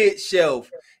around mid shelf,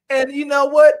 and you know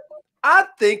what? I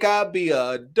think I'll be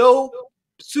a dope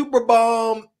super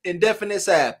bomb indefinite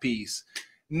side piece.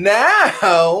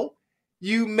 Now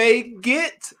you may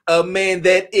get a man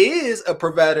that is a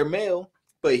provider male,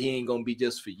 but he ain't gonna be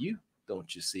just for you,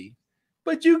 don't you see?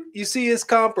 But you see it's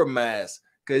compromise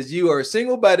because you are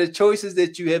single by the choices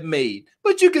that you have made.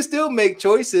 But you can still make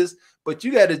choices, but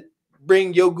you got to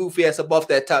bring your goofy ass up off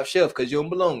that top shelf because you don't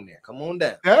belong there. Come on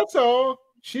down. That's all.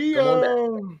 She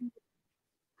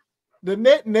the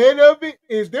net of it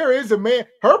is there is a man.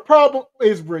 Her problem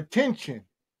is retention.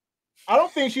 I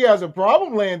don't think she has a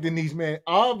problem landing these men.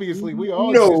 Obviously, we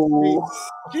all no.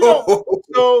 She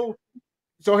don't.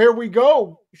 So here we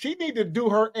go. She need to do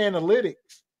her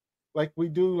analytics like we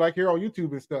do, like here on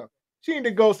YouTube and stuff. She need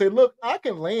to go say, look, I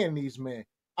can land these men.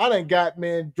 I done got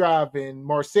men driving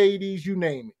Mercedes, you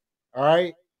name it. All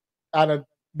right. I done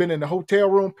been in the hotel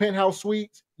room, penthouse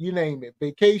suites, you name it.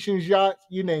 Vacations, yachts,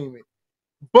 you name it.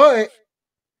 But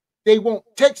they won't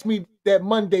text me that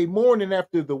Monday morning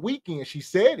after the weekend. She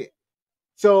said it.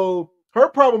 So her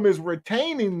problem is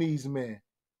retaining these men.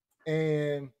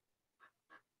 And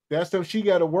that's stuff she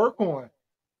got to work on.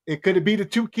 It could be the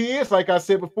 2 kids, like I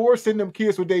said before, send them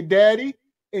kids with their daddy,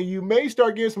 and you may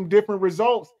start getting some different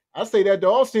results. I say that to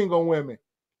all single women.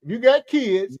 If you got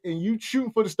kids and you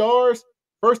shooting for the stars,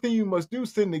 first thing you must do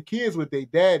is send the kids with their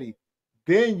daddy.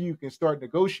 Then you can start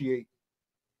negotiating.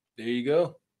 There you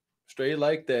go. Straight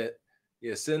like that.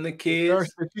 Yeah, send the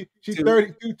kids. She's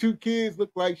 32, 2 kids,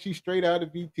 look like she's straight out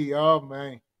of VT. Oh,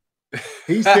 man.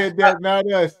 He said that,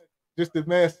 not us, just the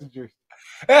messengers.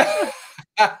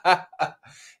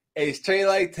 Hey, straight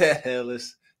like that,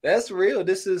 Ellis. That's real.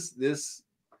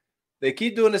 They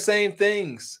keep doing the same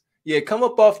things. Yeah, come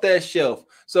up off that shelf.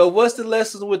 So what's the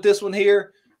lessons with this one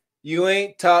here? You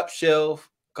ain't top shelf.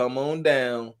 Come on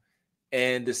down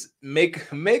and just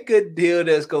make a deal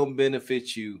that's gonna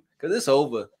benefit you. Cause it's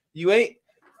over.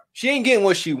 She ain't getting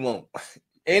what she want.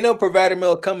 Ain't no provider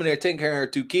male coming there taking care of her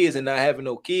 2 kids and not having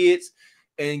no kids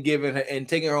and giving her and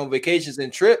taking her on vacations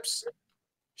and trips.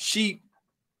 He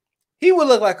would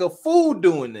look like a fool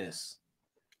doing this.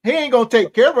 He ain't gonna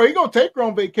take care of her. He gonna take her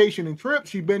on vacation and trips.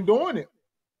 She been doing it.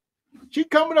 She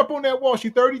coming up on that wall. She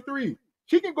 33.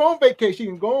 She can go on vacation. She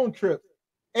can go on trips.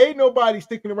 Ain't nobody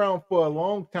sticking around for a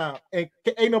long time. And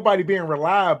ain't nobody being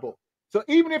reliable. So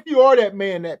even if you are that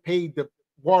man that paid the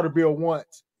water bill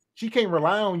once, she can't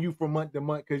rely on you from month to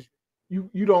month because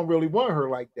you don't really want her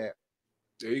like that.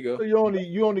 There you go. So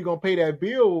you only gonna pay that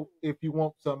bill if you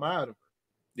want something out of her.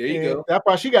 There you go. That's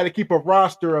why she got to keep a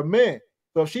roster of men.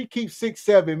 So if she keeps 6,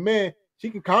 7 men, she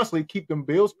can constantly keep them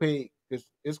bills paid.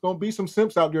 It's going to be some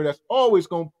simps out there that's always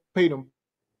going to pay them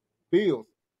bills.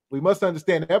 We must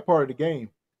understand that part of the game.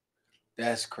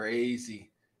 That's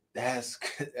crazy. That's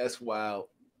wild.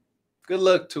 Good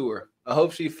luck to her. I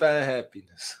hope she find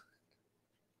happiness.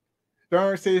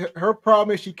 Stern says her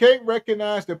problem is she can't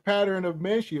recognize the pattern of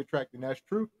men she attracting. That's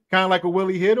true. Kind of like a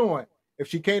Willie hit on. If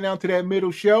she came down to that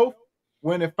middle shelf,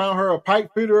 when it found her a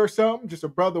pipe fitter or something, just a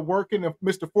brother working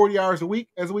Mr. 40 hours a week,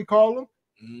 as we call him,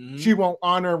 she won't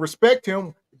honor and respect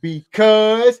him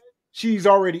because she's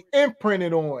already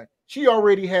imprinted on. She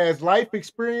already has life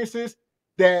experiences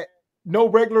that no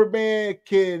regular man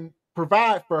can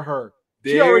provide for her.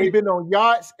 She already been on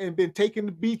yachts and been taking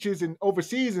the beaches and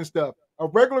overseas and stuff. A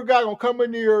regular guy gonna come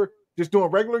in here just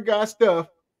doing regular guy stuff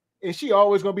and she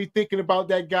always gonna be thinking about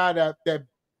that guy that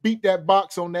beat that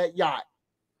box on that yacht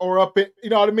or up it. You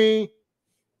know what I mean?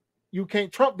 You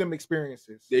can't trump them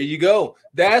experiences. There you go.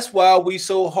 That's why we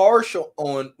so harsh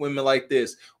on women like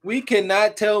this. We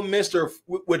cannot tell Mister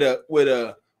with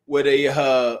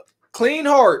a clean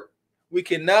heart. We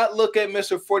cannot look at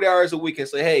Mr. 40 hours a week and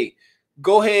say, "Hey,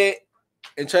 go ahead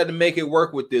and try to make it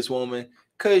work with this woman,"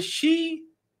 because she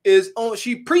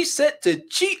preset to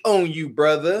cheat on you,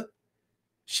 brother.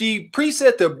 She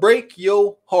preset to break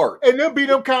your heart. And there'll be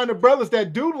them kind of brothers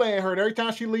that do land her. Every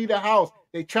time she leave the house,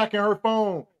 they tracking her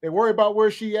phone. They worry about where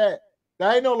she at.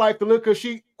 That ain't no life to look, because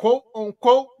she, quote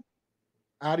unquote,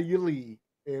 out of your league.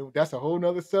 And that's a whole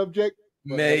nother subject.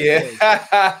 Man,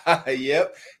 yeah.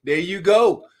 Yep. There you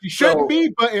go. She shouldn't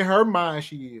be, but in her mind,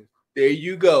 she is. There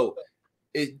you go.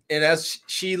 And as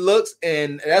she looks,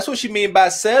 and that's what she mean by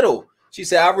settle. She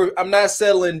said, I'm not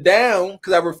settling down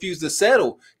because I refuse to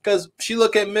settle. Because she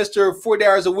look at Mr. 40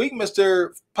 hours a week,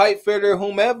 Mr. Pipe Fitter,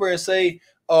 whomever, and say,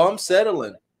 "Oh, I'm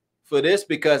settling for this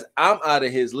because I'm out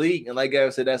of his league." And like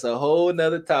Gavin said, that's a whole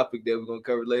nother topic that we're going to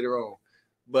cover later on.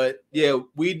 But yeah,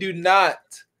 we do not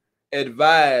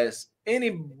advise any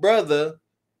brother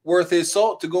worth his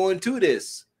salt to go into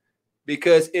this.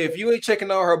 Because if you ain't checking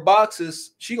all her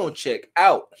boxes, she going to check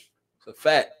out. It's a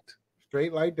fact.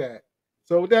 Straight like that.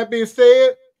 So with that being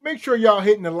said, make sure y'all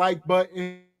hitting the like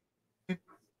button.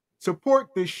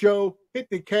 Support this show. Hit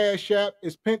the Cash App.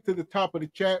 It's pinned to the top of the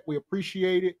chat. We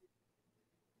appreciate it.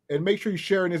 And make sure you're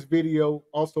sharing this video.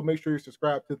 Also, make sure you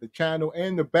subscribe to the channel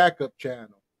and the backup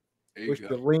channel, which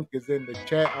the link is in the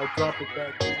chat. I'll drop it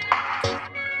back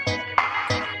in.